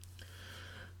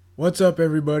What's up,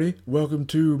 everybody? Welcome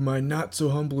to my not so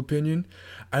humble opinion.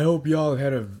 I hope y'all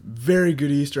had a very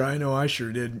good Easter. I know I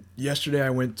sure did. Yesterday,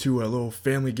 I went to a little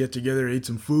family get together, ate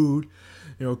some food,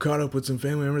 caught up with some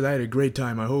family members. I had a great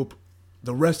time. I hope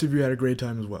the rest of you had a great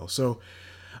time as well. So,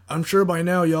 I'm sure by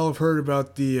now y'all have heard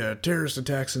about the terrorist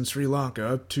attacks in Sri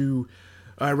Lanka.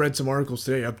 I read some articles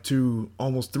today, up to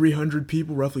almost 300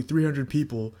 people, roughly 300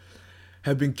 people,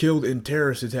 have been killed in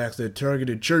terrorist attacks that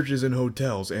targeted churches and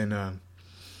hotels. And,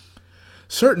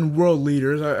 certain world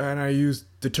leaders, and I use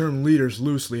the term leaders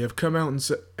loosely, have come out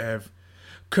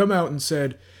and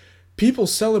said people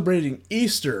celebrating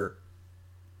Easter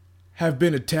have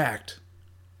been attacked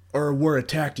or were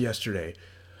attacked yesterday.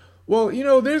 Well,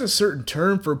 there's a certain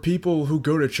term for people who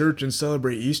go to church and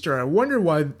celebrate Easter. I wonder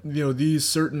why these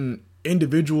certain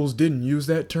individuals didn't use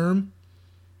that term.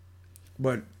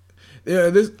 But yeah,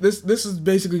 this is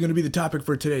basically going to be the topic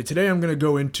for today. Today I'm going to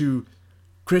go into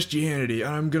Christianity.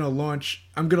 I'm gonna launch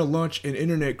an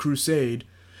internet crusade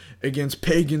against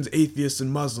pagans, atheists,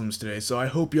 and Muslims today. So I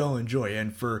hope y'all enjoy.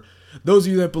 And for those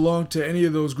of you that belong to any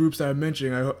of those groups that I'm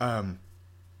mentioning,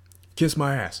 kiss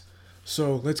my ass.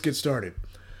 So let's get started.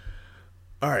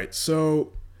 All right.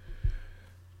 So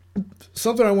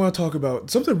something I want to talk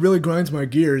about, something that really grinds my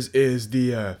gears, is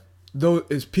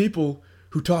people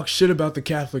who talk shit about the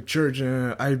Catholic Church.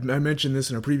 And I mentioned this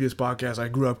in a previous podcast. I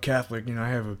grew up Catholic. I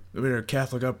have a very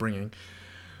Catholic upbringing.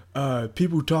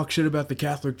 People who talk shit about the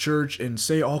Catholic Church and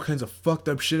say all kinds of fucked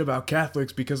up shit about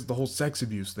Catholics because of the whole sex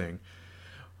abuse thing.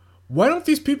 Why don't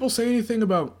these people say anything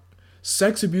about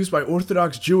sex abuse by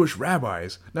Orthodox Jewish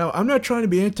rabbis? Now, I'm not trying to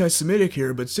be anti-Semitic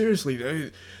here, but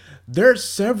seriously, there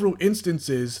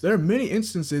are many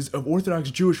instances of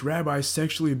Orthodox Jewish rabbis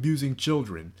sexually abusing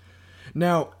children.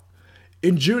 Now,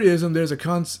 in Judaism, there's a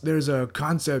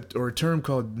concept or a term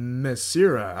called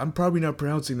mesira. I'm probably not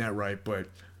pronouncing that right, but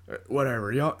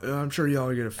whatever. I'm sure y'all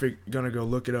are gonna go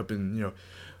look it up and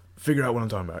figure out what I'm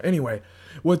talking about. Anyway,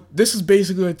 this is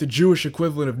basically like the Jewish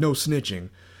equivalent of no snitching,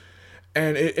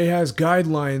 and it has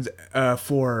guidelines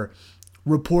for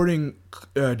reporting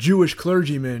Jewish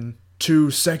clergymen to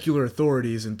secular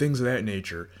authorities and things of that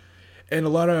nature. And a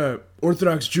lot of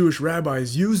Orthodox Jewish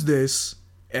rabbis use these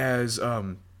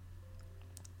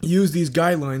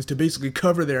guidelines to basically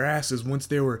cover their asses once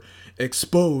they were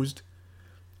exposed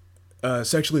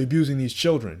sexually abusing these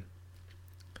children.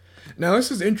 Now,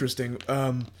 this is interesting.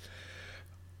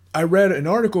 I read an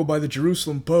article by the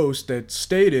Jerusalem Post that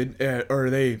stated,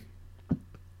 they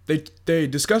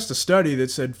discussed a study that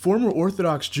said former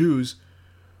Orthodox Jews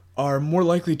are more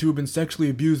likely to have been sexually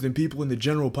abused than people in the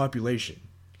general population.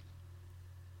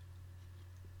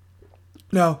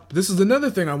 Now, this is another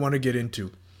thing I want to get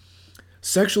into.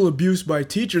 Sexual abuse by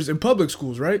teachers in public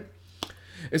schools, right?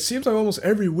 It seems like almost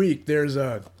every week there's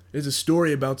a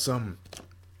story about some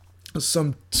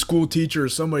school teacher or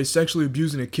somebody sexually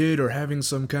abusing a kid or having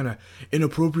some kind of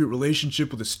inappropriate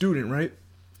relationship with a student, right?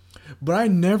 But I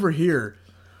never hear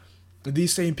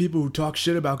these same people who talk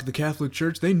shit about the Catholic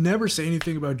Church. They never say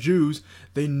anything about Jews.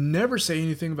 They never say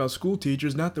anything about school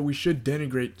teachers. Not that we should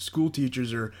denigrate school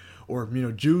teachers or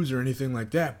Jews or anything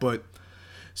like that, but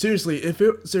seriously,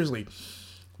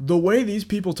 the way these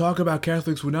people talk about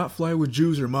Catholics would not fly with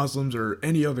Jews or Muslims or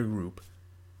any other group.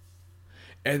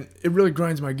 And it really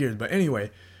grinds my gears. But anyway,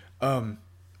 I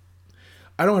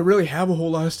don't really have a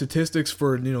whole lot of statistics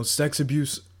for, sex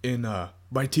abuse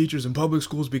by teachers in public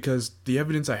schools, because the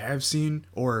evidence I have seen,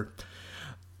 or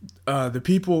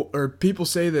people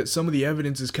say that some of the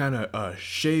evidence is kind of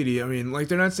shady. I mean, like,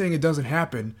 they're not saying it doesn't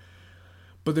happen,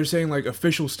 but they're saying like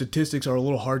official statistics are a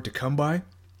little hard to come by.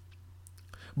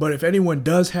 But if anyone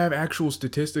does have actual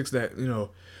statistics that,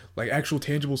 like actual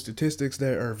tangible statistics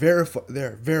that are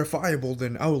verifiable,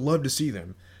 then I would love to see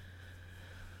them.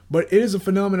 But it is a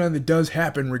phenomenon that does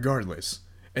happen regardless.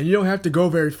 And you don't have to go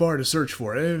very far to search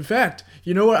for it. And in fact,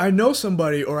 you know what? I know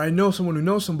someone who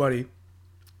knows somebody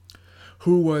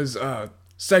who was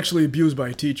sexually abused by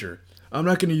a teacher. I'm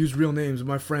not going to use real names.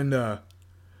 My friend,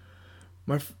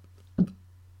 my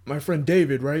friend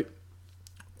David, right?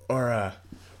 Or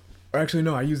actually,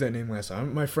 no, I used that name last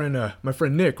time. My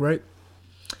friend Nick, right?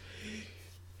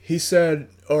 He said,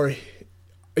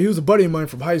 he was a buddy of mine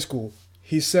from high school.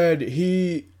 He said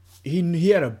he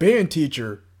had a band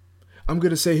teacher. I'm going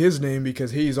to say his name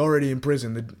because he's already in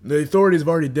prison. The authorities have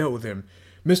already dealt with him.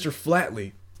 Mr.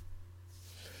 Flatley.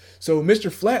 So Mr.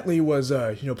 Flatley was,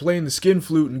 playing the skin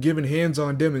flute and giving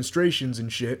hands-on demonstrations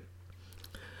and shit.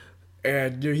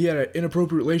 And he had an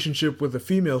inappropriate relationship with a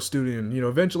female student. And,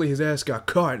 eventually his ass got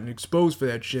caught and exposed for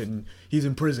that shit, and he's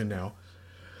in prison now.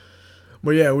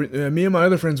 But yeah, me and my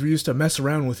other friends, we used to mess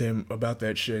around with him about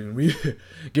that shit, and we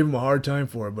give him a hard time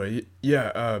for it. But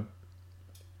yeah,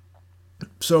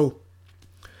 so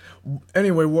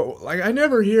anyway, I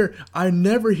never hear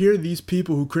these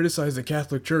people who criticize the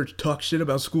Catholic Church talk shit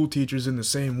about school teachers in the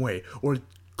same way, or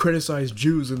criticize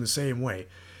Jews in the same way.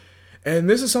 And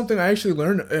this is something I actually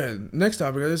learned, next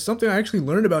topic, this is something I actually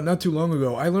learned about not too long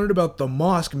ago. I learned about the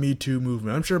mosque Me Too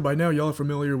movement. I'm sure by now y'all are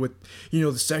familiar with,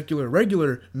 the secular,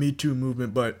 regular Me Too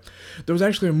movement, but there was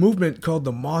actually a movement called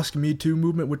the Mosque Me Too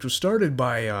movement, which was started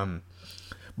by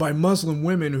Muslim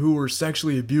women who were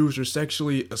sexually abused or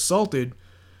sexually assaulted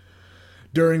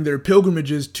during their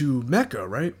pilgrimages to Mecca,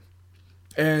 right?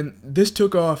 And this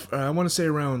took off, I want to say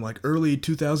around like early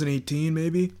 2018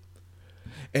 maybe,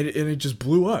 and it just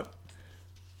blew up.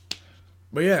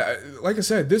 But yeah, like I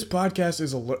said, this podcast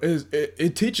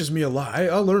it teaches me a lot.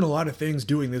 I learn a lot of things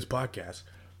doing this podcast.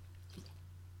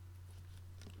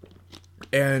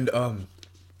 And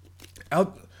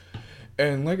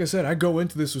and like I said, I go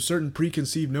into this with certain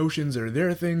preconceived notions, or there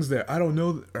are things that I don't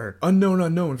know, or unknown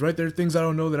unknowns, right? There are things I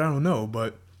don't know that I don't know,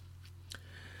 but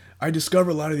I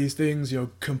discover a lot of these things,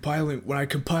 when I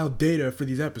compile data for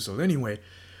these episodes. Anyway,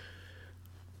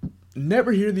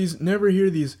 never hear these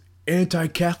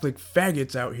anti-Catholic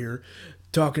faggots out here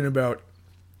talking about,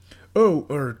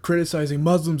 or criticizing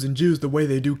Muslims and Jews the way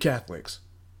they do Catholics,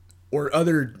 or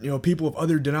other, people of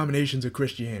other denominations of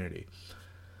Christianity.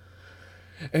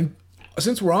 And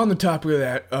since we're on the topic of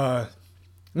that,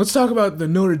 let's talk about the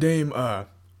Notre Dame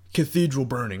cathedral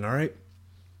burning, all right?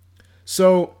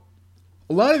 So,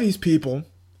 a lot of these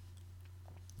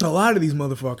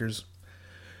motherfuckers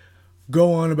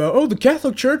go on about, the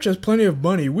Catholic Church has plenty of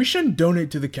money. We shouldn't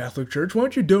donate to the Catholic Church. Why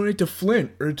don't you donate to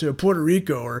Flint or to Puerto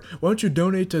Rico, or why don't you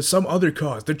donate to some other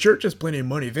cause? The church has plenty of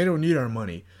money. They don't need our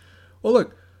money. Well,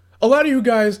 look, a lot of you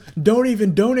guys don't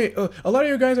even donate. A lot of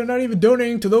you guys are not even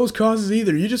donating to those causes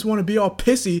either. You just want to be all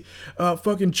pissy,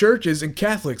 fucking churches and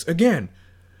Catholics. Again,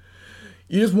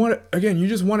 you just want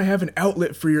to have an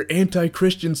outlet for your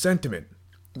anti-Christian sentiment.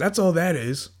 That's all that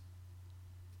is.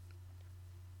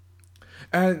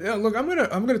 And look, I'm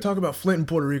gonna talk about Flint and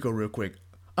Puerto Rico real quick.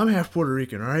 I'm half Puerto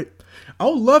Rican, all right? I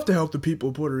would love to help the people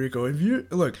of Puerto Rico. If you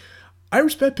look, I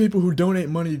respect people who donate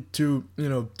money to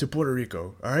to Puerto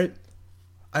Rico, all right?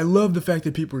 I love the fact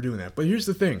that people are doing that. But here's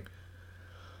the thing: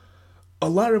 a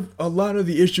lot of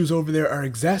the issues over there are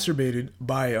exacerbated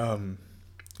by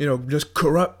just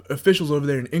corrupt officials over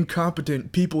there and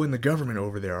incompetent people in the government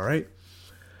over there, all right?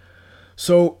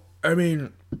 So I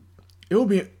mean, it will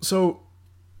be so.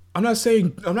 I'm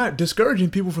not discouraging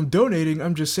people from donating.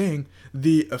 I'm just saying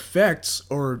the effects,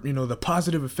 or the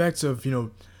positive effects of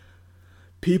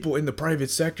people in the private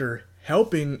sector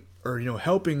helping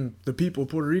the people of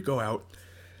Puerto Rico out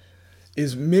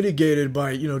is mitigated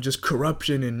by just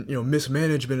corruption and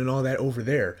mismanagement and all that over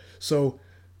there. So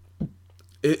and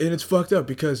it's fucked up,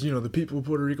 because the people of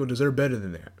Puerto Rico deserve better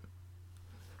than that.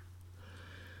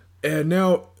 And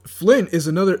now Flint is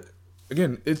another.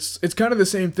 Again, it's kind of the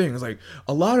same thing. It's like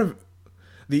a lot of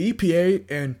the EPA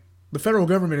and the federal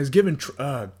government has given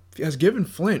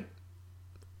Flint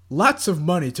lots of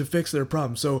money to fix their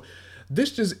problem. So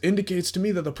this just indicates to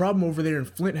me that the problem over there in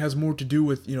Flint has more to do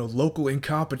with local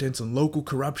incompetence and local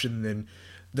corruption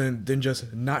than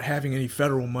just not having any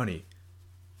federal money.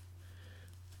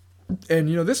 And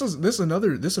this is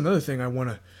another thing I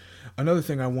want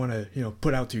to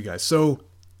put out to you guys. So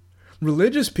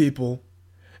religious people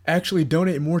actually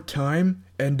donate more time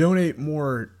and donate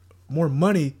more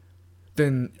money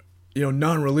than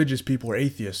non-religious people or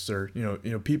atheists, or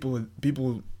people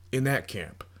in that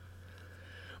camp.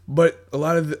 But a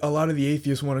lot of the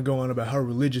atheists want to go on about how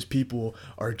religious people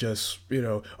are just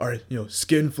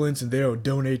skinflints and they don't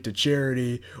donate to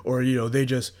charity, or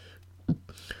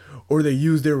or they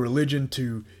use their religion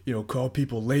to call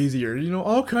people lazy, or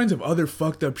all kinds of other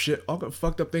fucked up shit, all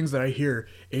fucked up things that I hear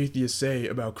atheists say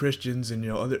about Christians and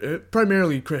other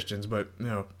primarily Christians, but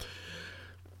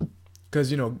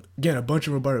because again, a bunch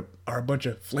of them are a bunch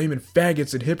of flaming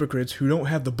faggots and hypocrites who don't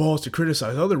have the balls to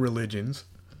criticize other religions.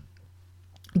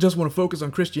 Just want to focus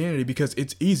on Christianity because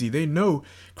it's easy. They know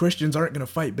Christians aren't going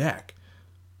to fight back.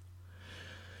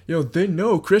 They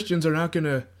know Christians are not going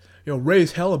to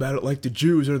raise hell about it like the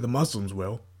Jews or the Muslims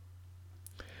will.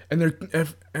 And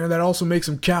that also makes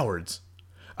them cowards.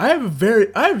 I have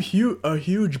a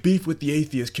huge beef with the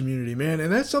atheist community, man,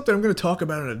 and that's something I'm going to talk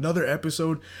about in another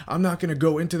episode. I'm not going to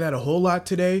go into that a whole lot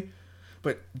today,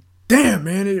 but damn,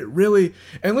 man, it really.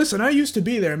 And listen, I used to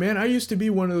be there, man. I used to be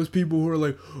one of those people who are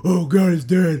like, "Oh, God is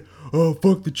dead. Oh,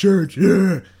 fuck the church."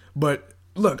 Yeah. But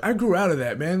look, I grew out of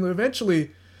that, man.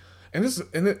 Eventually, and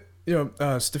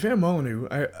Stefan Molyneux.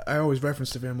 I always reference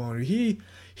Stefan Molyneux.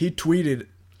 He tweeted.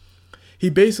 He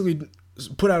basically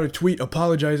put out a tweet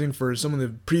apologizing for some of the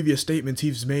previous statements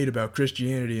he's made about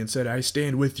Christianity and said, "I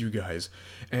stand with you guys,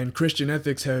 and Christian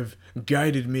ethics have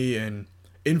guided me and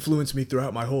influenced me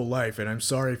throughout my whole life, and I'm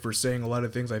sorry for saying a lot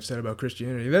of things I've said about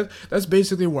Christianity." That's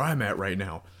basically where I'm at right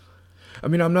now. I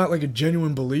mean, I'm not like a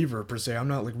genuine believer per se. I'm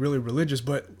not like really religious,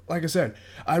 but like I said,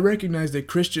 I recognize that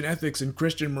Christian ethics and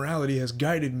Christian morality has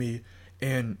guided me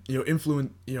and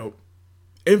influenced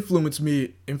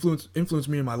me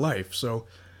in my life. So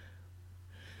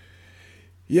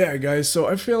yeah, guys. So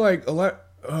I feel like a lot.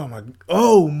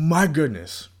 Oh my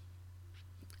goodness.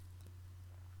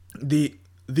 These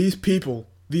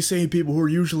same people who are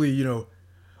usually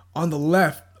on the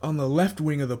left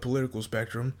wing of the political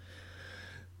spectrum.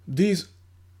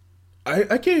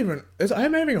 I can't even.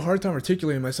 I'm having a hard time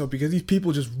articulating myself because these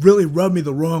people just really rub me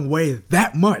the wrong way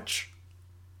that much.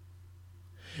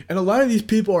 And a lot of these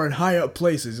people are in high up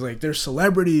places, like they're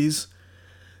celebrities,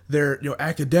 they're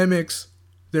academics,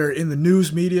 they're in the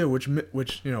news media, which a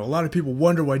lot of people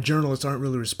wonder why journalists aren't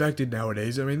really respected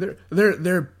nowadays. I mean,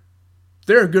 there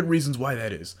are good reasons why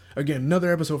that is. Again,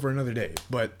 another episode for another day.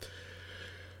 But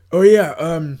oh yeah,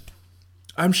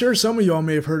 I'm sure some of y'all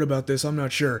may have heard about this. I'm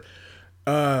not sure.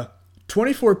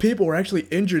 24 people were actually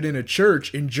injured in a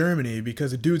church in Germany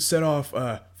because a dude set off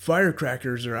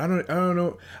firecrackers, or I don't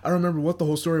know. I don't remember what the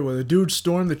whole story was. A dude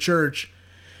stormed the church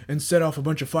and set off a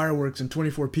bunch of fireworks, and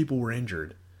 24 people were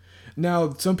injured.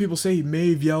 Now, some people say he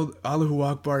may have yelled Allahu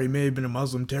Akbar. He may have been a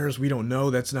Muslim terrorist. We don't know.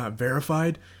 That's not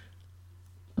verified.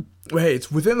 But hey,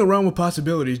 it's within the realm of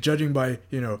possibilities, judging by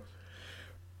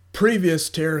previous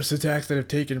terrorist attacks that have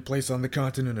taken place on the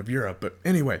continent of Europe. But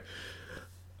anyway,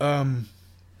 yeah,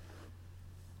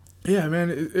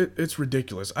 man, it's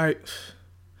ridiculous. I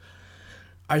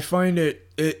find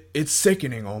it's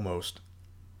sickening almost.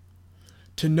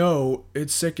 To know,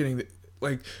 it's sickening that,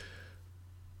 like,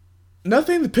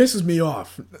 nothing that pisses me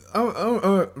off.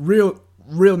 Real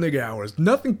nigga hours.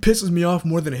 Nothing pisses me off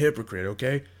more than a hypocrite.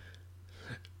 Okay,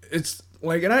 it's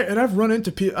like, and I've run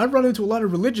into a lot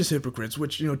of religious hypocrites,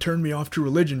 which turned me off to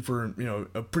religion for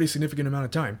a pretty significant amount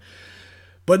of time.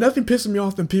 But nothing pisses me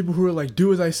off than people who are like,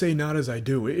 do as I say, not as I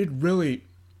do. It really,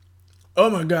 oh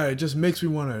my god, it just makes me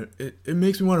want to, it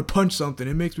makes me want to punch something.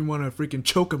 It makes me want to freaking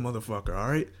choke a motherfucker,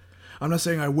 alright? I'm not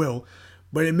saying I will,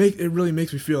 but it really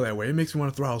makes me feel that way. It makes me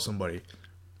want to throttle somebody.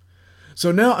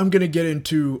 So now I'm going to get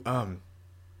into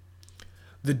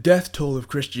the death toll of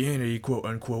Christianity, quote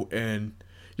unquote, and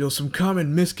some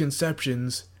common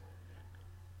misconceptions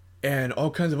and all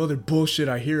kinds of other bullshit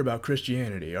I hear about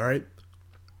Christianity, alright?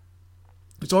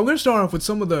 So I'm going to start off with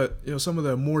some of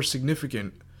the more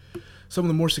significant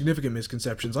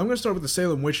misconceptions. I'm going to start with the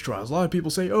Salem witch trials. A lot of people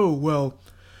say, "Oh, well,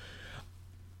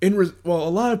 a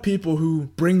lot of people who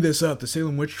bring this up, the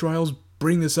Salem witch trials,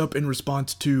 bring this up in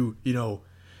response to,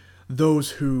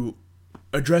 those who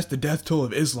address the death toll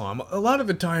of Islam. A lot of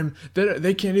the time,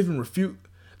 they can't even refute.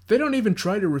 They don't even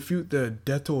try to refute the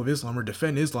death toll of Islam or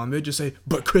defend Islam. They just say,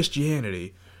 but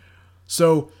Christianity."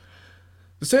 So,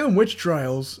 the Salem witch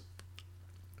trials,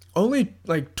 only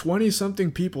like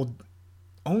 20-something people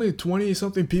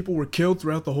were killed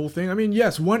throughout the whole thing. I mean,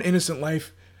 yes, one innocent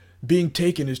life being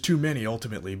taken is too many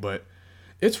ultimately, but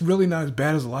it's really not as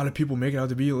bad as a lot of people make it out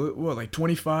to be. What, like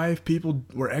 25 people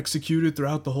were executed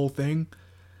throughout the whole thing?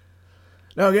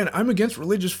 Now again, I'm against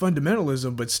religious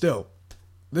fundamentalism, but still,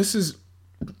 this is.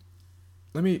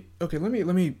 Let me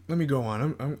go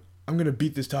on. I'm gonna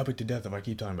beat this topic to death if I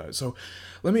keep talking about it. So,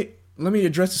 let me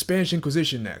address the Spanish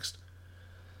Inquisition next.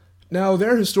 Now,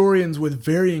 there are historians with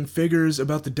varying figures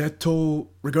about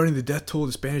regarding the death toll of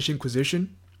the Spanish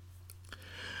Inquisition.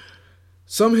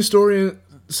 Some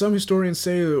historians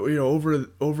say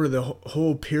that, over the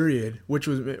whole period, which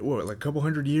was like a couple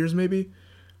hundred years maybe,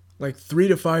 like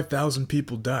 3,000 to 5,000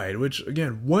 people died. Which,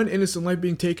 again, one innocent life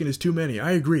being taken is too many.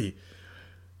 I agree,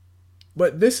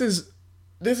 but this is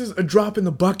a drop in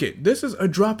the bucket. This is a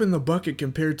drop in the bucket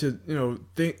compared to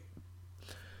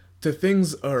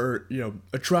things or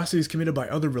atrocities committed by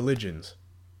other religions.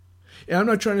 And I'm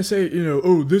not trying to say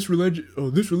this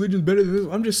religion's better than this.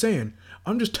 I'm just saying,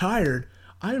 I'm just tired.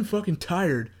 I am fucking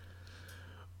tired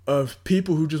of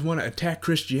people who just want to attack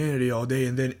Christianity all day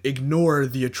and then ignore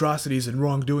the atrocities and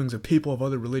wrongdoings of people of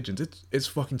other religions. It's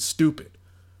fucking stupid.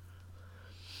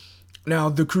 Now,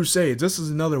 the Crusades, this is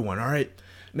another one, alright?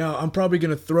 Now, I'm probably going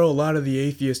to throw a lot of the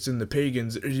atheists and the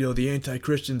pagans, the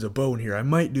anti-Christians a bone here. I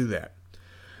might do that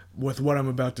with what I'm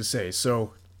about to say.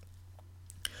 So,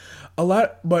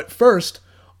 but first,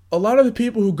 a lot of the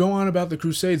people who go on about the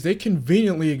Crusades, they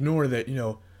conveniently ignore that,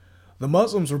 the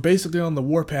Muslims were basically on the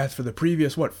warpath for the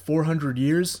previous, 400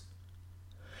 years?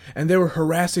 And they were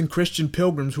harassing Christian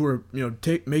pilgrims who were,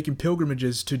 making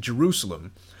pilgrimages to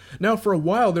Jerusalem. Now, for a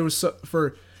while, there was,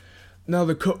 the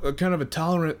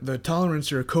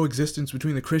tolerance or coexistence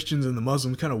between the Christians and the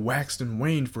Muslims kind of waxed and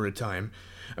waned for a time.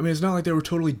 I mean, it's not like they were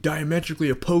totally diametrically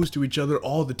opposed to each other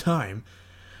all the time.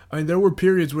 I mean, there were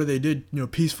periods where they did,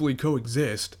 peacefully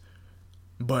coexist.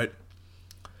 But,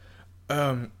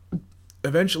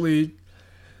 eventually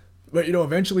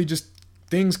just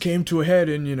things came to a head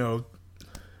and,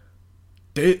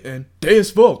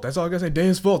 Deus Vult. That's all I gotta say.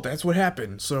 Deus Vult. That's what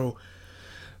happened. So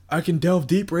I can delve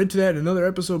deeper into that in another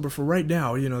episode, but for right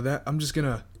now,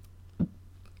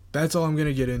 that's all I'm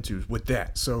gonna get into with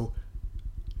that. So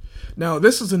now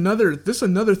this is another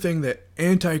thing that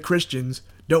anti-Christians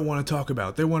don't want to talk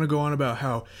about. They want to go on about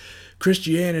how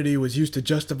Christianity was used to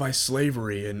justify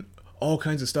slavery and all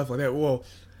kinds of stuff like that. Well,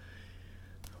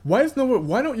 why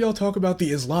don't y'all talk about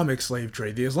the Islamic slave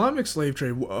trade? The Islamic slave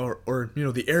trade, or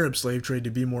the Arab slave trade to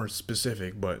be more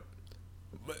specific, but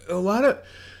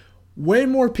way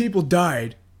more people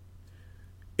died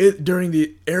during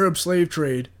the Arab slave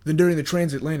trade than during the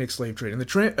transatlantic slave trade. And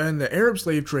the Arab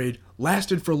slave trade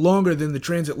lasted for longer than the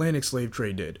transatlantic slave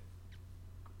trade did.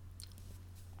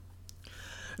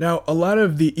 Now, a lot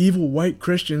of the evil white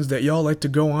Christians that y'all like to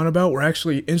go on about were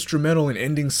actually instrumental in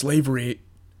ending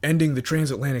the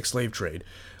transatlantic slave trade.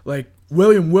 Like,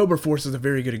 William Wilberforce is a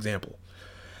very good example.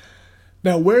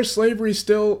 Now, where slavery is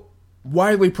still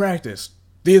widely practiced,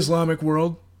 the Islamic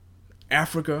world,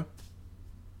 Africa,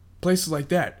 places like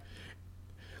that.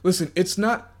 Listen, it's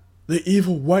not the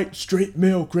evil white straight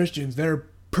male Christians that are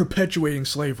perpetuating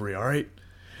slavery, alright?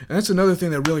 And that's another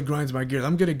thing that really grinds my gears.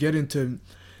 I'm going to get into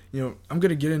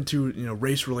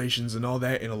race relations and all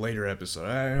that in a later episode.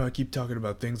 I know I keep talking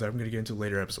about things that I'm going to get into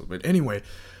later episodes. But anyway,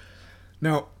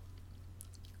 now,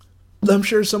 I'm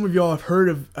sure some of y'all have heard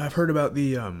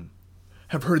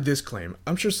this claim.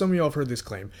 I'm sure some of y'all have heard this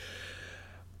claim.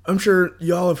 I'm sure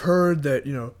y'all have heard that,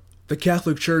 the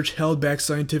Catholic Church held back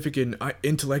scientific and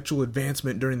intellectual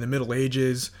advancement during the Middle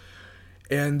Ages,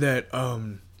 and that,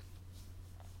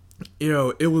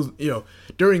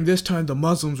 during this time, the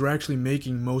Muslims were actually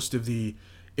making most of the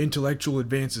intellectual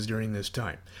advances during this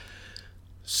time.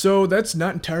 So that's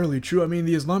not entirely true. I mean,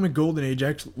 the Islamic Golden Age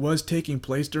actually was taking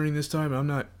place during this time. I'm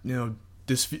not,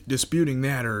 disputing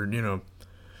that or,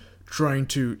 trying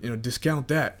to, discount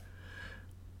that.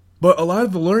 But a lot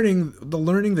of the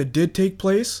learning that did take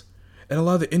place, and a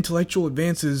lot of the intellectual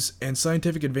advances and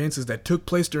scientific advances that took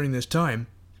place during this time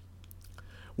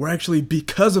were actually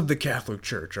because of the Catholic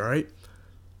Church, alright?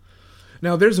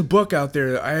 Now, there's a book out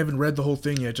there, I haven't read the whole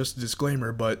thing yet, just a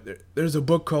disclaimer, but there's a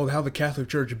book called How the Catholic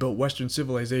Church Built Western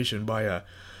Civilization by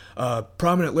a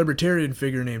prominent libertarian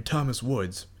figure named Thomas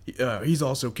Woods. He's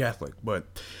also Catholic,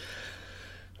 but...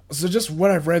 So just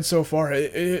what I've read so far,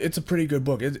 it's a pretty good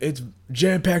book. It's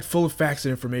jam-packed full of facts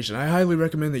and information. I highly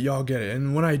recommend that y'all get it.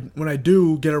 And when I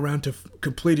do get around to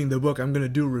completing the book, I'm going to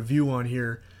do a review on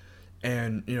here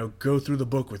and, go through the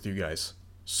book with you guys.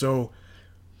 So,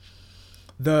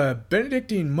 the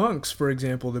Benedictine monks, for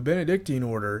example, the Benedictine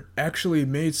order, actually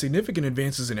made significant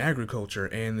advances in agriculture,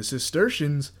 and the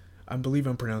Cistercians, I believe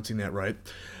I'm pronouncing that right,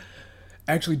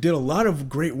 actually did a lot of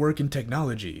great work in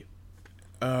technology.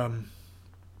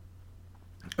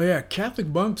 Catholic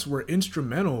monks were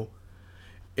instrumental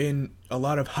in a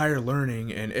lot of higher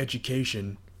learning and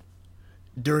education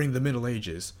during the Middle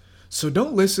Ages. So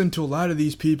don't listen to a lot of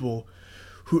these people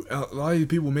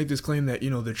make this claim that,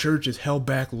 the church has held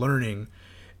back learning,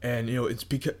 and,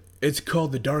 it's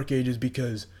called the Dark Ages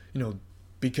because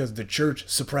the church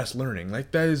suppressed learning.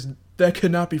 Like, that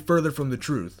could not be further from the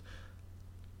truth.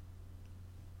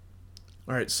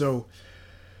 Alright, so,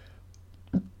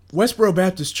 Westboro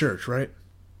Baptist Church, right?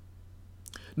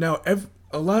 Now,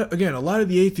 a lot of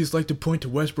the atheists like to point to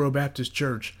Westboro Baptist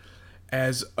Church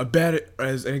as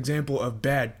an example of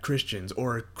bad Christians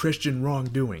or Christian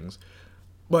wrongdoings.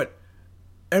 But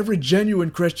every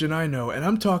genuine Christian I know, and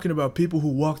I'm talking about people who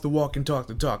walk the walk and talk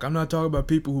the talk. I'm not talking about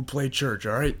people who play church,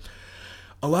 all right?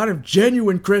 A lot of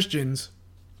genuine Christians,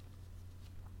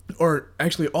 or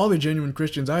actually all the genuine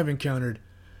Christians I've encountered,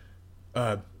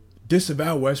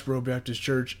 disavow Westboro Baptist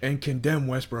Church and condemn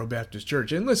Westboro Baptist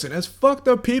Church. And listen, as fucked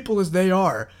up people as they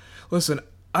are, listen,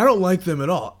 I don't like them at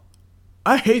all.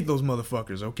 I hate those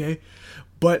motherfuckers, okay?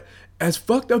 But as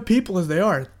fucked up people as they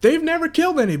are, they've never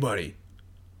killed anybody.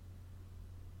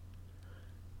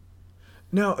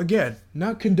 Now, again,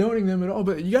 not condoning them at all,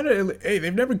 but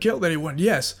they've never killed anyone.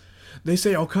 Yes, they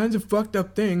say all kinds of fucked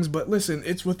up things, but listen,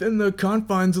 it's within the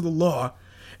confines of the law,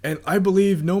 and I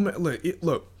believe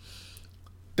look,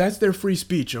 That's their free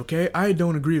speech, okay? I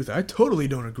don't agree with it. I totally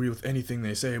don't agree with anything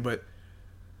they say, but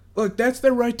look, that's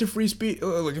their right to free speech.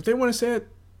 Look, if they want to say it,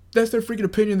 that's their freaking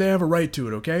opinion. They have a right to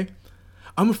it, okay?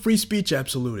 I'm a free speech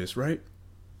absolutist, right?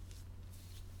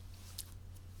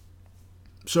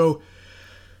 So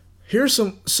here's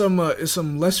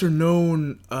some lesser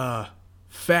known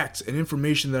facts and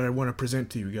information that I want to present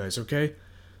to you guys, okay?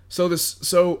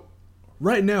 So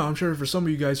right now, I'm sure for some of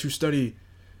you guys who study,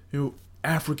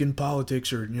 African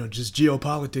politics or just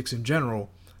geopolitics in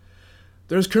general,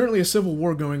 there's currently a civil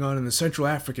war going on in the Central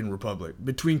African Republic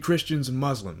between Christians and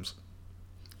Muslims.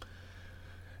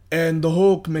 And the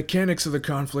whole mechanics of the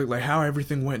conflict, like how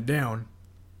everything went down,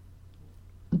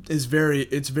 it's very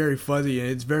fuzzy and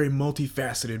it's very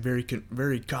multifaceted,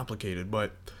 very complicated.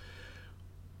 But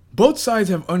both sides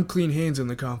have unclean hands in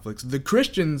the conflicts. The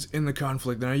Christians in the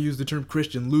conflict, and I use the term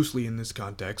Christian loosely in this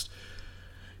context,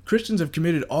 Christians have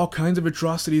committed all kinds of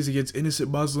atrocities against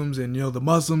innocent Muslims, and the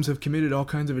Muslims have committed all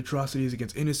kinds of atrocities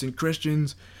against innocent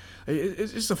Christians.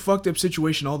 It's just a fucked up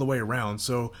situation all the way around.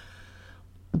 So,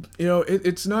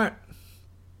 it's not.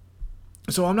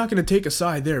 So I'm not going to take a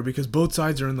side there because both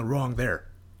sides are in the wrong there.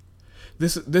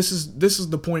 This is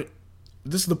the point.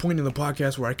 This is the point in the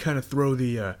podcast where I kind of throw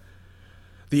the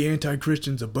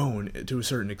anti-Christians a bone to a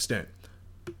certain extent.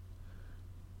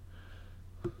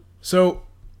 So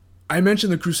I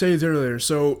mentioned the Crusades earlier.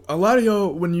 So a lot of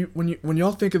y'all, when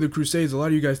y'all think of the Crusades, a lot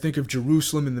of you guys think of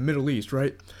Jerusalem in the Middle East,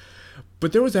 right?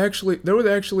 But there were Crusades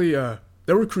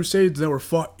that were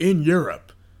fought in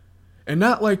Europe, and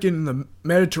not like in the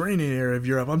Mediterranean area of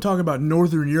Europe. I'm talking about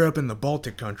Northern Europe and the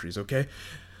Baltic countries. Okay,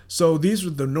 so these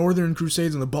were the Northern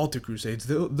Crusades and the Baltic Crusades.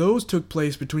 Those took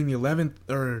place between the 1100s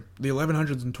and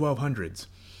 1200s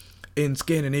in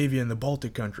Scandinavia and the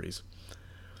Baltic countries.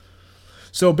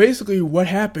 So basically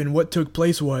what took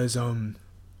place was a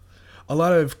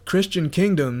lot of Christian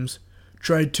kingdoms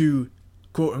tried to,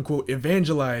 quote unquote,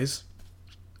 evangelize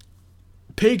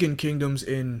pagan kingdoms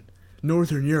in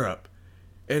Northern Europe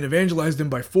and evangelize them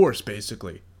by force,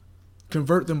 basically.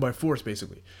 Convert them by force,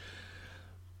 basically.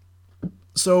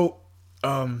 So,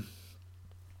 a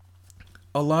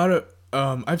lot of,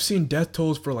 I've seen death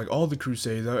tolls for like all the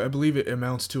Crusades. I believe it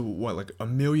amounts to like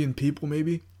 1 million people,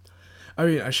 maybe. I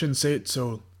mean, I shouldn't say it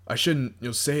so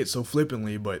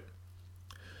flippantly, but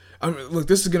look,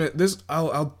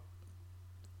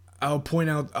 I'll point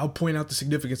out the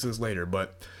significance of this later,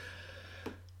 but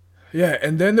yeah.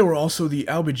 And then there were also the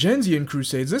Albigensian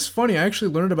Crusades. This is funny. I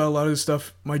actually learned about a lot of this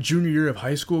stuff my junior year of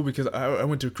high school because I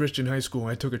went to a Christian high school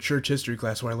and I took a church history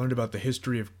class where I learned about the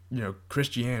history of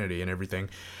Christianity and everything.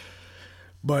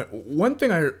 But one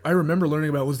thing I remember learning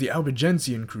about was the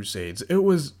Albigensian Crusades. It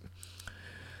was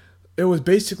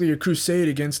basically a crusade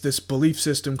against this belief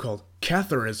system called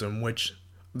Catharism, which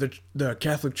the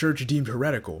Catholic Church deemed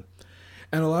heretical.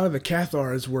 And a lot of the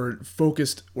Cathars were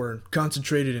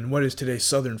concentrated in what is today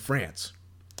southern France.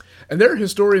 And there are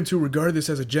historians who regard this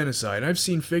as a genocide. I've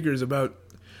seen figures about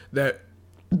that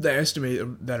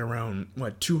estimate that around,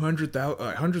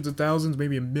 200,000, hundreds of thousands,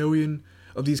 maybe 1 million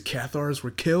of these Cathars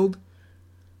were killed.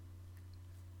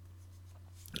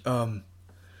 But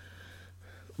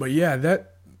yeah,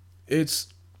 that's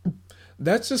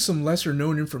just some lesser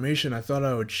known information I thought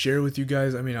I would share with you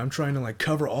guys. I mean, I'm trying to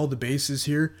cover all the bases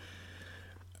here.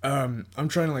 I'm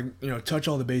trying to touch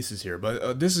all the bases here,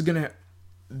 but this is gonna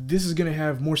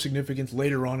have more significance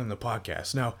later on in the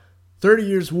podcast. Now, 30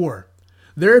 Years' War.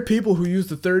 There are people who use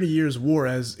the 30 Years' War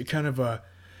as kind of a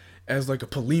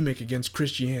polemic against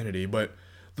Christianity, but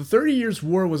the 30 Years'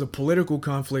 War was a political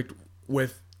conflict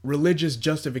with religious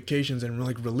justifications and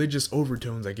religious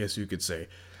overtones, I guess you could say.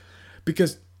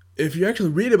 Because if you actually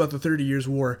read about the 30 Years'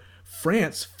 War,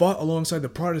 France fought alongside the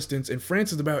Protestants, and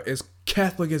France is about as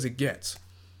Catholic as it gets.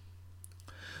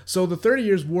 So the 30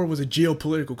 Years' War was a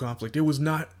geopolitical conflict. It was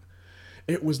not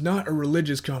a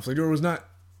religious conflict, or it was not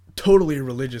totally a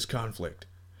religious conflict.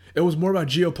 It was more about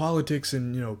geopolitics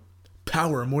and,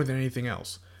 power more than anything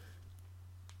else.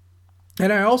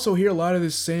 And I also hear a lot of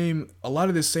this same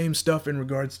stuff in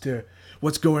regards to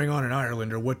what's going on in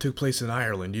Ireland, or what took place in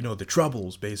Ireland, the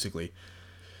Troubles, basically.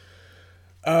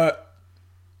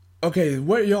 Okay,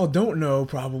 what y'all don't know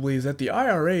probably is that the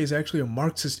IRA is actually a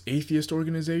Marxist atheist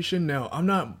organization. Now, I'm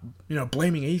not,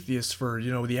 blaming atheists for,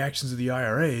 the actions of the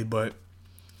IRA, but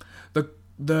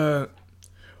the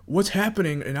what's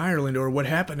happening in Ireland, or what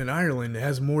happened in Ireland,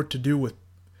 is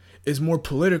more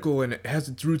political, and it has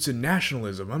its roots in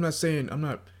nationalism. I'm not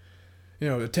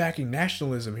attacking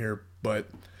nationalism here, but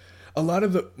a lot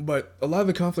of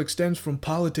the conflict stems from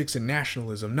politics and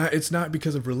nationalism. It's not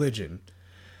because of religion.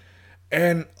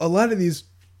 And a lot of these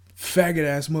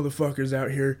faggot-ass motherfuckers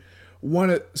out here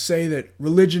want to say that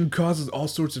religion causes all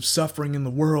sorts of suffering in the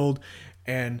world,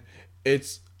 and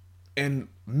and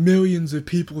millions of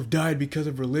people have died because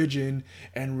of religion,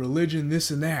 and religion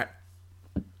this and that.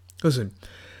 Listen,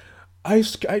 I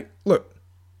look,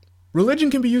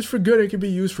 religion can be used for good, it can be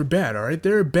used for bad, all right?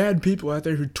 There are bad people out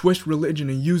there who twist religion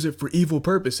and use it for evil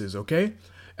purposes, okay?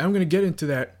 And I'm going to get into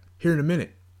that here in a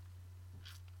minute.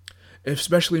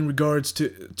 Especially in regards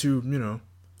to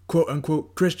quote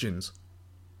unquote Christians.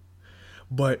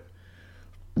 But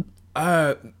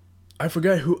I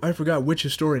forgot which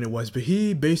historian it was, but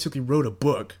he basically wrote a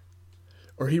book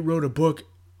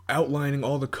outlining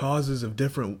all the causes of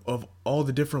all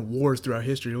the different wars throughout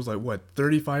history. It was like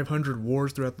 3,500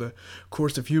 wars throughout the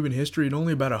course of human history, and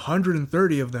only about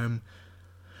 130 of them.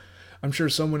 I'm sure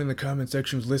someone in the comment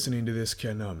section who's listening to this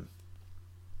can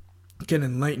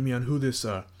enlighten me on who this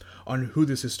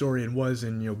historian was,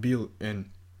 and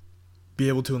be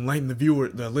able to enlighten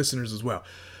the listeners as well.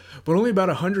 But only about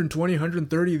 120,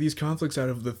 130 of these conflicts out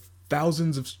of the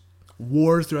thousands of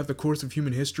wars throughout the course of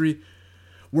human history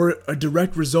were a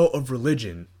direct result of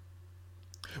religion.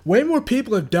 Way more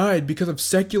people have died because of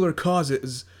secular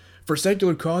causes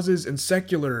and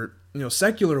secular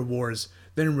wars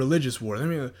than in religious wars. I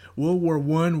mean, World War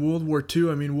I, World War II.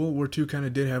 I mean, World War II kind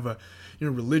of did have a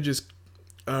religious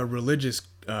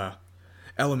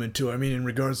element to it. I mean, in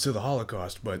regards to the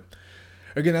Holocaust, but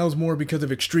again, that was more because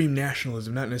of extreme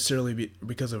nationalism, not necessarily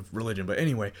because of religion. But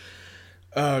anyway,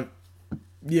 so,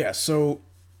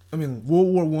 I mean, World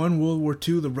War I, World War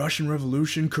II, the Russian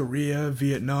Revolution, Korea,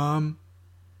 Vietnam,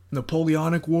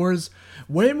 Napoleonic Wars,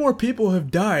 way more people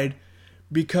have died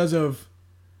because of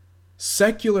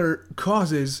secular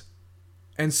causes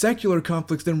and secular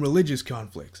conflicts than religious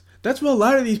conflicts. That's what a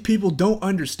lot of these people don't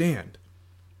understand.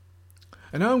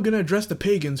 And now I'm going to address the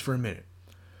pagans for a minute.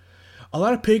 A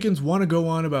lot of pagans want to go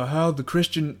on about how the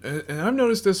Christian, and I've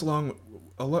noticed this along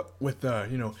a lot with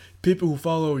people who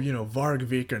follow Varg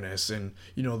Vikernes and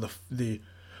the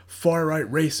far right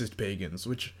racist pagans,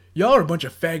 which y'all are a bunch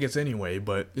of faggots anyway.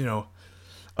 But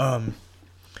I'm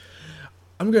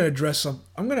gonna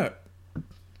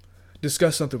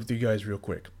discuss something with you guys real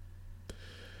quick.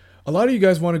 A lot of you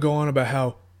guys want to go on about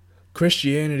how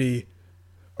Christianity,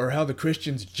 or how the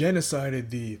Christians genocided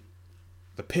the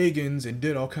pagans and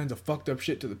did all kinds of fucked up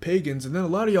shit to the pagans, and then a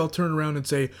lot of y'all turn around and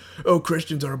say, oh,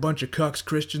 Christians are a bunch of cucks,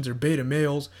 Christians are beta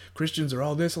males, Christians are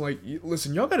all this. I'm like,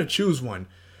 listen, y'all gotta choose one.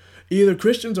 Either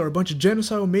Christians are a bunch of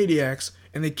genocidal maniacs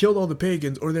and they killed all the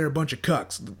pagans, or they're a bunch of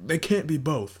cucks. They can't be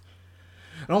both.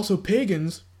 And also,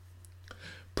 pagans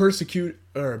persecuted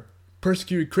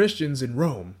Christians in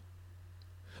Rome.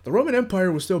 The Roman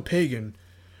Empire was still pagan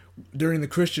during the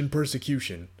Christian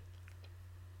persecution.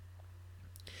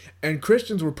 And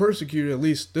Christians were persecuted, at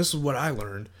least this is what I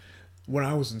learned when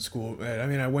I was in school. I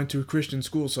mean, I went to a Christian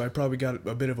school, so I probably got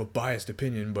a bit of a biased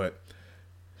opinion, but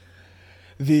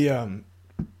the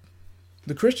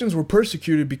Christians were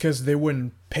persecuted because they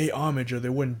wouldn't pay homage, or they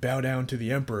wouldn't bow down to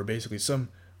the emperor, basically some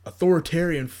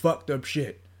authoritarian fucked up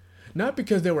shit. Not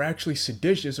because they were actually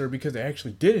seditious or because they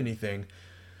actually did anything.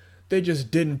 They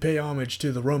just didn't pay homage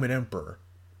to the Roman emperor.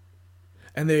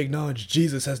 And they acknowledged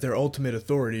Jesus as their ultimate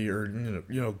authority, or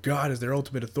God as their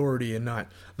ultimate authority, and not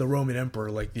the Roman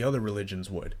emperor like the other religions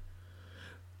would.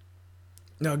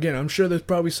 Now again, I'm sure there's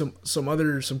probably some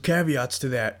caveats to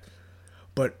that,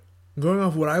 but going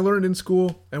off what I learned in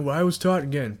school and what I was taught,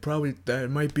 again, probably that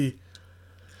might be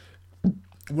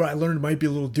what I learned might be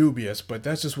a little dubious, but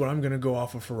that's just what I'm gonna go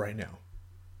off of for right now.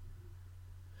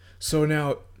 So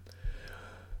now,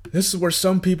 this is where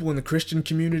some people in the Christian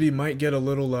community might get a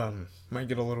little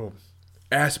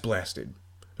ass blasted,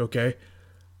 okay?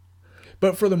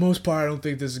 But for the most part, I don't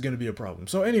think this is going to be a problem.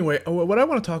 So anyway, what I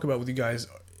want to talk about with you guys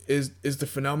is the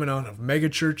phenomenon of mega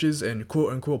churches and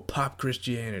quote unquote pop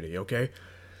Christianity, okay?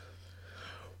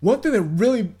 Another thing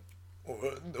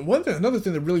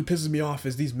that really pisses me off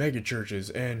is these mega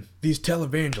churches and these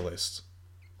televangelists.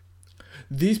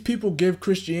 These people give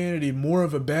Christianity more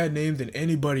of a bad name than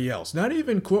anybody else. Not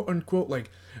even quote unquote like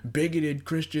bigoted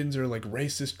Christians or like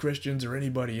racist Christians or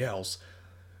anybody else.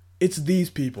 It's these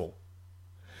people.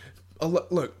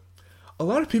 Look, a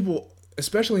lot of people,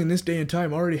 especially in this day and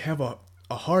time, already have a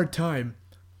hard time,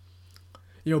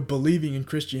 believing in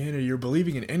Christianity or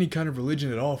believing in any kind of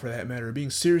religion at all, for that matter, being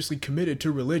seriously committed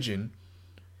to religion.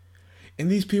 And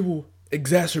these people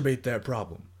exacerbate that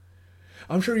problem.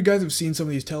 I'm sure you guys have seen some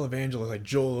of these televangelists like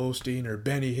Joel Osteen or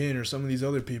Benny Hinn or some of these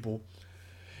other people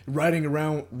riding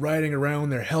around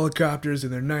their helicopters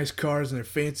and their nice cars and their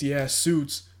fancy ass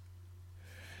suits.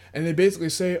 And they basically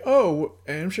say, and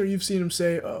I'm sure you've seen them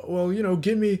say,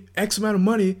 give me X amount of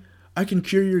money, I can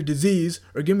cure your disease,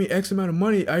 or give me X amount of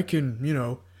money, I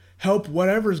can, help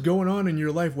whatever's going on in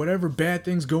your life, whatever bad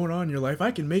things going on in your life,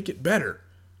 I can make it better.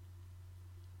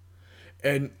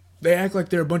 And they act like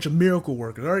they're a bunch of miracle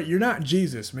workers. All right, you're not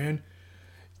Jesus, man.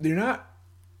 You're not.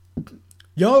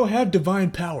 Y'all don't have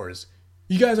divine powers.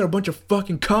 You guys are a bunch of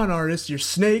fucking con artists. You're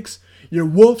snakes. You're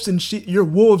wolves in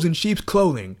sheep's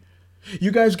clothing.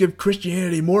 You guys give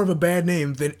Christianity more of a bad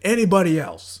name than anybody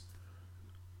else.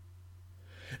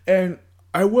 And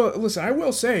I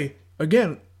will say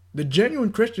again, the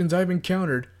genuine Christians I've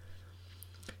encountered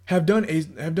have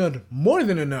done more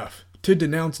than enough to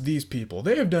denounce these people.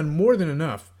 They have done more than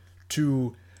enough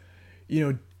to,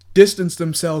 distance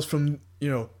themselves from,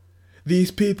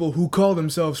 these people who call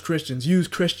themselves Christians, use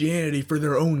Christianity for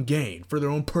their own gain, for their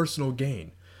own personal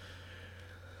gain.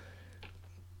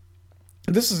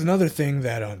 This is another thing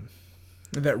that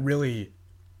really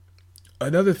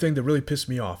pissed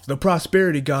me off. The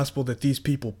prosperity gospel that these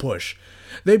people push.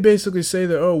 They basically say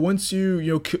that, once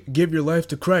you give your life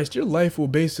to Christ, your life will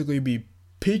basically be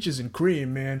peaches and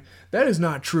cream, man. That is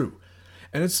not true.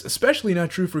 And it's especially not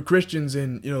true for Christians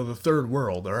in, the third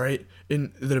world, all right?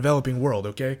 In the developing world,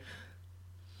 okay?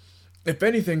 If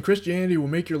anything, Christianity will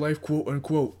make your life, quote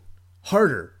unquote,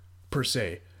 harder, per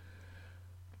se.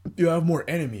 You'll have more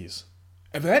enemies.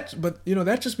 That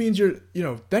just means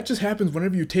that just happens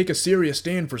whenever you take a serious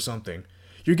stand for something.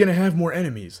 You're going to have more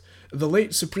enemies. The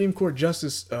late Supreme Court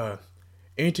Justice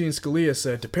Antonin Scalia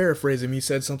said, to paraphrase him, he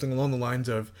said something along the lines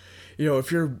of,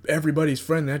 if you're everybody's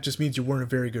friend, that just means you weren't a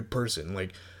very good person.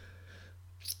 Like,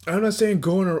 I'm not saying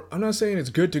it's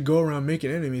good to go around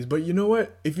making enemies, but you know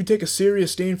what? If you take a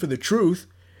serious stand for the truth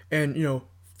and,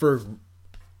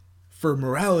 for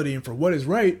morality and for what is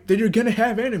right, then you're going to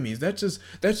have enemies. That just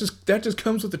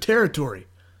comes with the territory.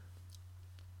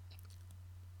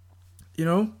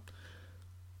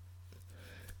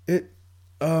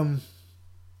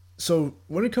 So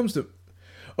when it comes to,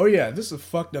 this is a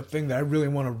fucked up thing that I really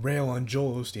want to rail on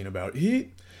Joel Osteen about.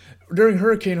 During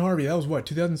Hurricane Harvey, that was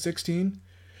 2016?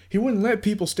 He wouldn't let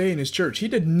people stay in his church. He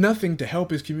did nothing to help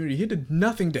his community. He did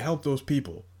nothing to help those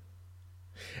people.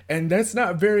 And that's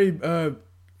not very,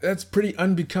 that's pretty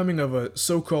unbecoming of a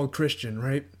so-called Christian,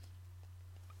 right?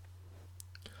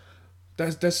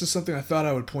 That's just something I thought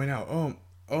I would point out.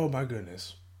 Oh my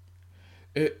goodness.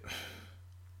 If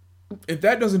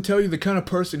that doesn't tell you the kind of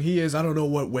person he is, I don't know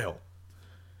what will.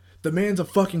 The man's a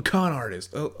fucking con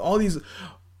artist. All these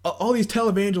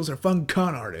televangelists are fucking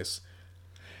con artists.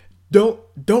 Don't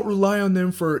rely on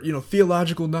them for,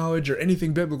 theological knowledge or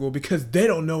anything biblical, because they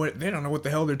don't know it. They don't know what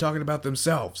the hell they're talking about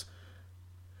themselves.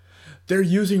 They're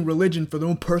using religion for their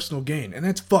own personal gain, and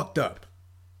that's fucked up.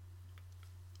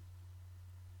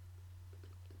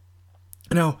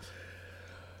 Now,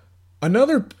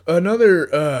 another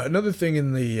thing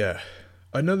in the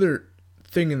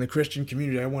Christian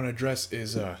community I want to address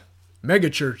is mega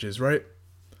churches, right?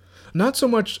 Not so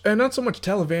much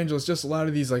televangelists, just a lot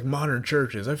of these like modern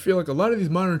churches. I feel like a lot of these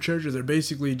modern churches are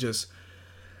basically just,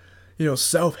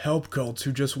 self-help cults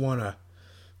who just wanna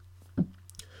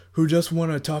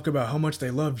talk about how much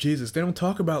they love Jesus. They don't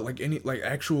talk about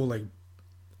actual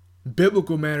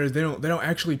biblical matters. They don't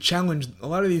actually challenge. A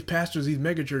lot of these pastors, these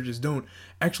mega churches, don't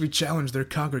actually challenge their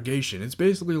congregation. It's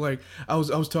basically like, I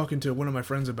was talking to one of my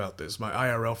friends about this, my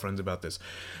IRL friends about this.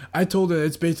 I told her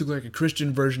it's basically like a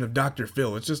Christian version of Dr.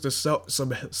 Phil. It's just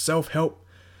some self-help,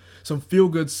 some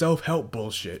feel-good self-help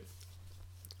bullshit.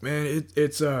 Man,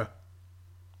 it's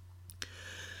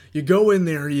you go in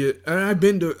there, and I've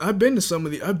been to some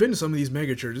of these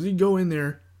mega churches. You go in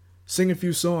there, sing a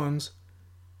few songs,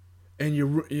 and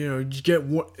you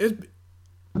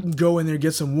go in there,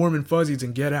 get some warm and fuzzies,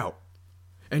 and get out,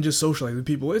 and just socialize with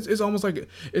people. It's almost like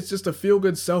it's just a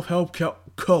feel-good self-help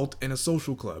cult in a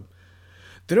social club.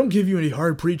 They don't give you any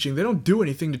hard preaching. They don't do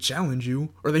anything to challenge you,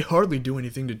 or they hardly do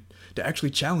anything to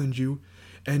actually challenge you,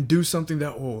 and do something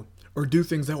do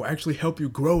things that will actually help you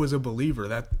grow as a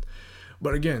believer.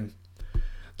 But again,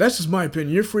 that's just my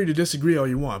opinion. You're free to disagree all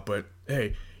you want, but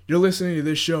hey, you're listening to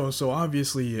this show, so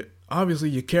obviously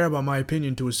you care about my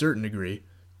opinion to a certain degree.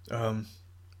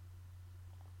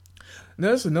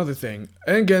 That's another thing.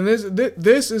 And again,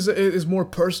 this is more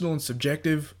personal and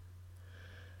subjective.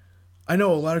 I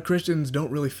know a lot of Christians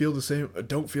don't feel the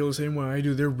same way I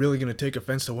do. They're really going to take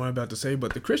offense to what I'm about to say,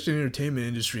 but the Christian entertainment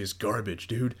industry is garbage,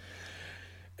 dude.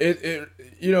 I'm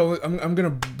going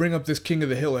to bring up this King of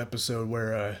the Hill episode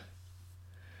where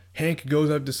Hank goes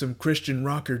up to some Christian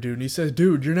rocker dude and he says,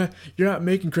 "Dude, you're not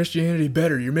making Christianity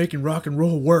better. You're making rock and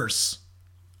roll worse."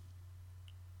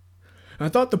 And I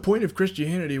thought the point of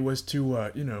Christianity was to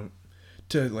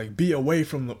to like be away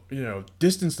from the,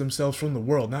 distance themselves from the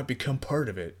world, not become part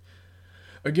of it.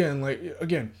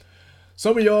 Again,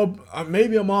 some of y'all,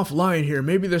 maybe I'm offline here.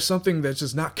 Maybe there's something that's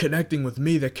just not connecting with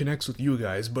me that connects with you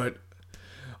guys. But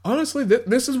honestly,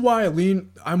 this is why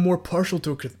I'm more partial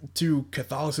to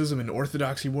Catholicism and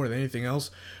Orthodoxy more than anything else.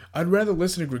 I'd rather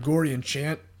listen to Gregorian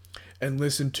chant and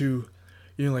listen to,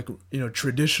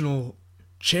 traditional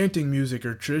chanting music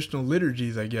or traditional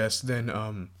liturgies, I guess, than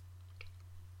a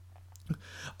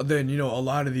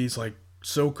lot of these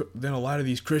than a lot of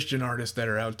these Christian artists that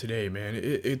are out today, man.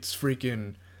 It's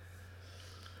freaking.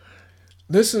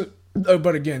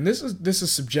 But again, this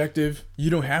is subjective. You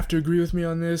don't have to agree with me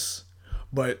on this,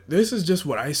 but this is just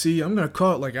what I see. I'm gonna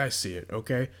call it like I see it,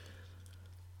 okay?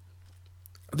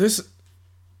 This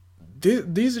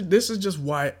is just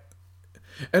why,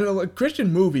 and like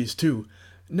Christian movies too.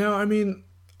 Now, I mean,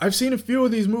 I've seen a few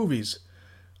of these movies.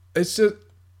 It's just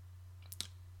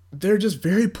they're just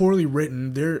very poorly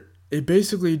written. They're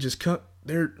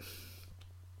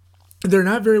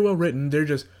not very well written. They're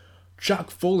just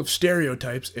chock full of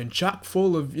stereotypes and chock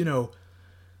full of,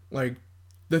 like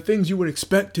the things you would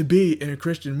expect to be in a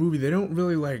Christian movie. They don't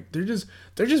really they're just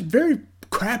very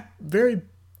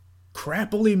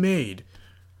crappily made.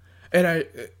 And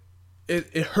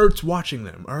it hurts watching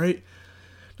them, all right?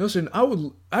 Listen, I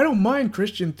don't mind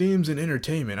Christian themes in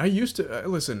entertainment. I used to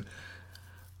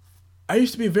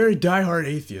be a very diehard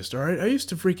atheist, all right? I used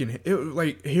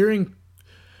to hearing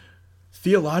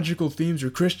theological themes or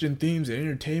Christian themes in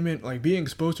entertainment, like being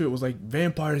exposed to it was like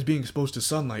vampires being exposed to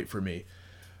sunlight for me.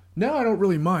 Now I don't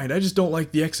really mind. I just don't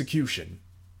like the execution.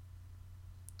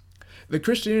 The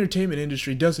Christian entertainment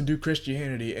industry doesn't do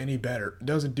Christianity any better,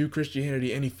 doesn't do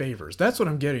Christianity any favors. That's what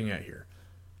I'm getting at here.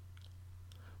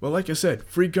 Well, like I said,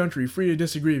 free country, free to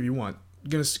disagree if you want. I'm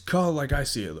gonna call it like I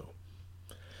see it, though.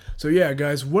 So yeah,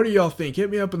 guys, what do y'all think?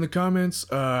 Hit me up in the comments.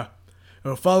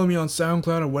 Follow me on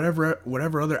SoundCloud or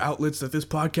whatever other outlets that this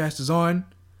podcast is on.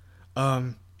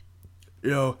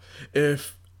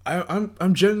 If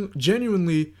I'm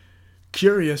genuinely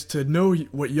curious to know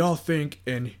what y'all think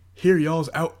and hear y'all's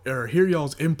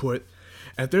input.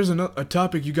 And if there's a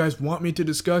topic you guys want me to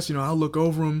discuss, I'll look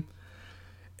over them.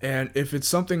 And if it's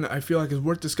something that I feel like is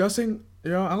worth discussing,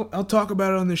 I'll talk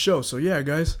about it on this show. So yeah,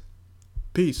 guys,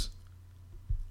 peace.